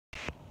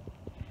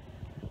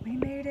we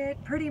made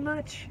it pretty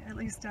much, at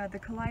least the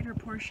collider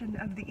portion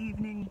of the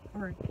evening,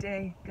 or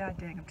day, god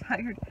dang, I'm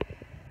tired,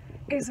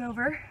 is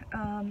over,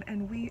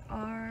 and we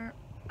are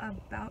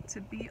about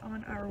to be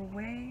on our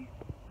way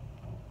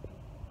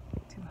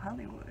to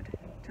Hollywood,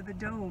 to the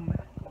Dome,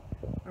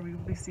 where we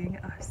will be seeing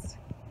Us.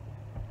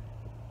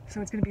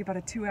 So it's going to be about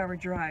a 2-hour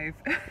drive,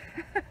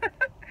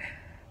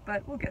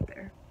 but we'll get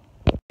there.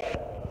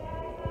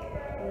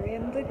 We're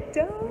in the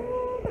Dome!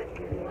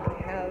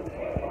 We have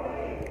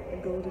a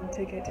golden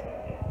ticket.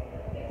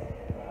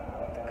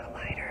 The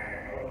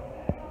collider.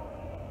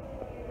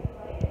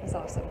 It's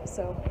awesome.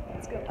 So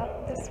let's go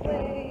up this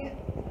way.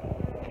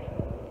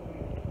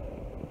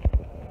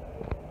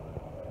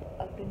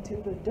 Up into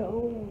the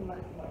Dome.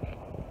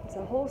 It's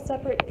a whole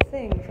separate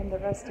thing from the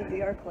rest of the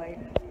ArcLight.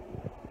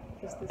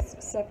 Just this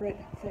separate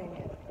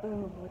thing.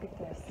 Boom, look at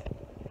this.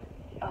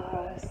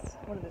 It's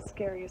one of the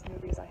scariest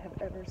movies I have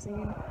ever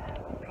seen.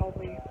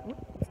 Probably,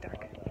 it's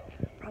dark.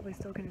 Probably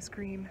still gonna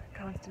scream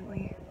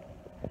constantly.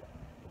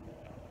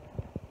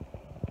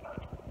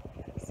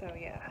 So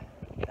yeah,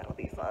 that'll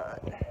be fun.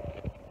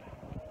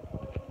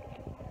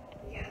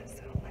 Yeah,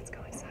 so let's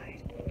go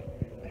inside.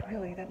 But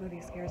really, that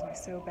movie scares me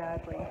so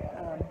badly.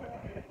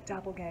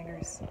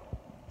 Doppelgangers,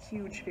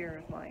 huge fear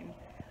of mine.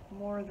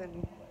 More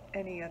than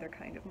any other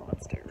kind of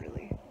monster,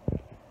 really.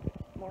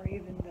 More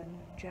even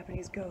than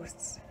Japanese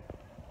ghosts.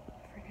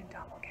 Freaking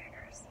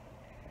doppelgangers.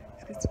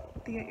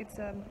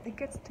 It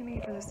gets to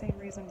me for the same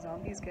reason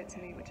zombies get to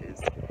me, which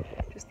is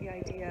just the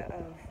idea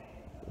of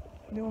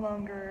no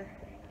longer,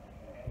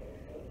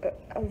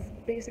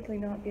 of basically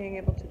not being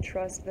able to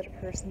trust that a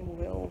person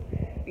will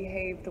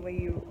behave the way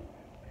you,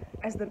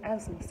 as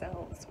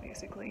themselves,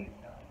 basically.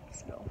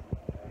 So,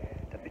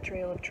 the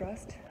betrayal of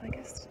trust, I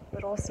guess,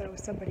 but also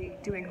somebody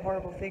doing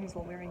horrible things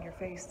while wearing your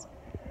face.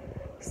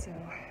 So,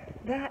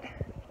 that,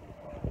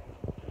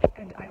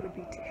 and I would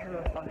be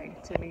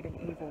terrified to meet an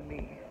evil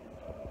me.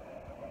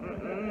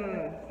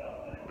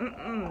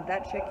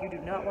 That chick you do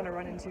not want to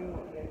run into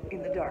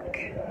in the dark.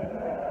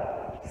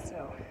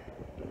 So,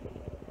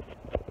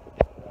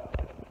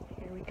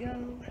 here we go.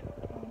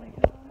 Oh my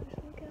gosh,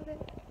 look at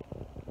it.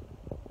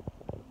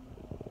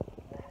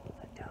 That's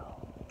the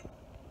Dome.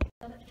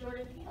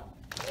 Jordan Peele.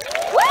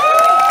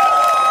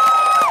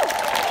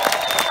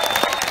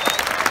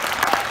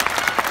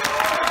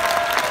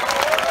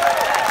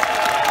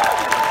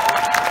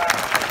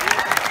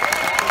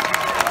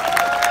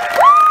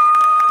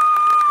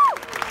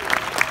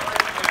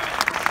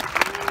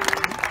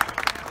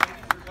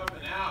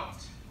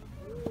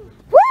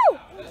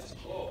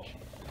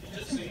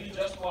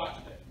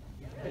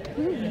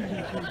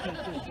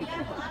 We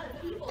have a lot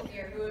of people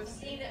here who have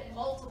seen it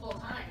multiple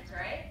times,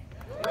 right?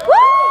 Woo!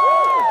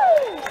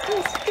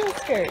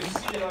 It's scary. You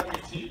see it on your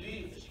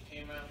TV, but you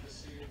came out to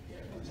see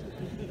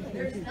it.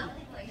 There's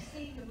nothing like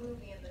seeing the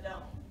movie in the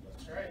Dome.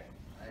 That's right.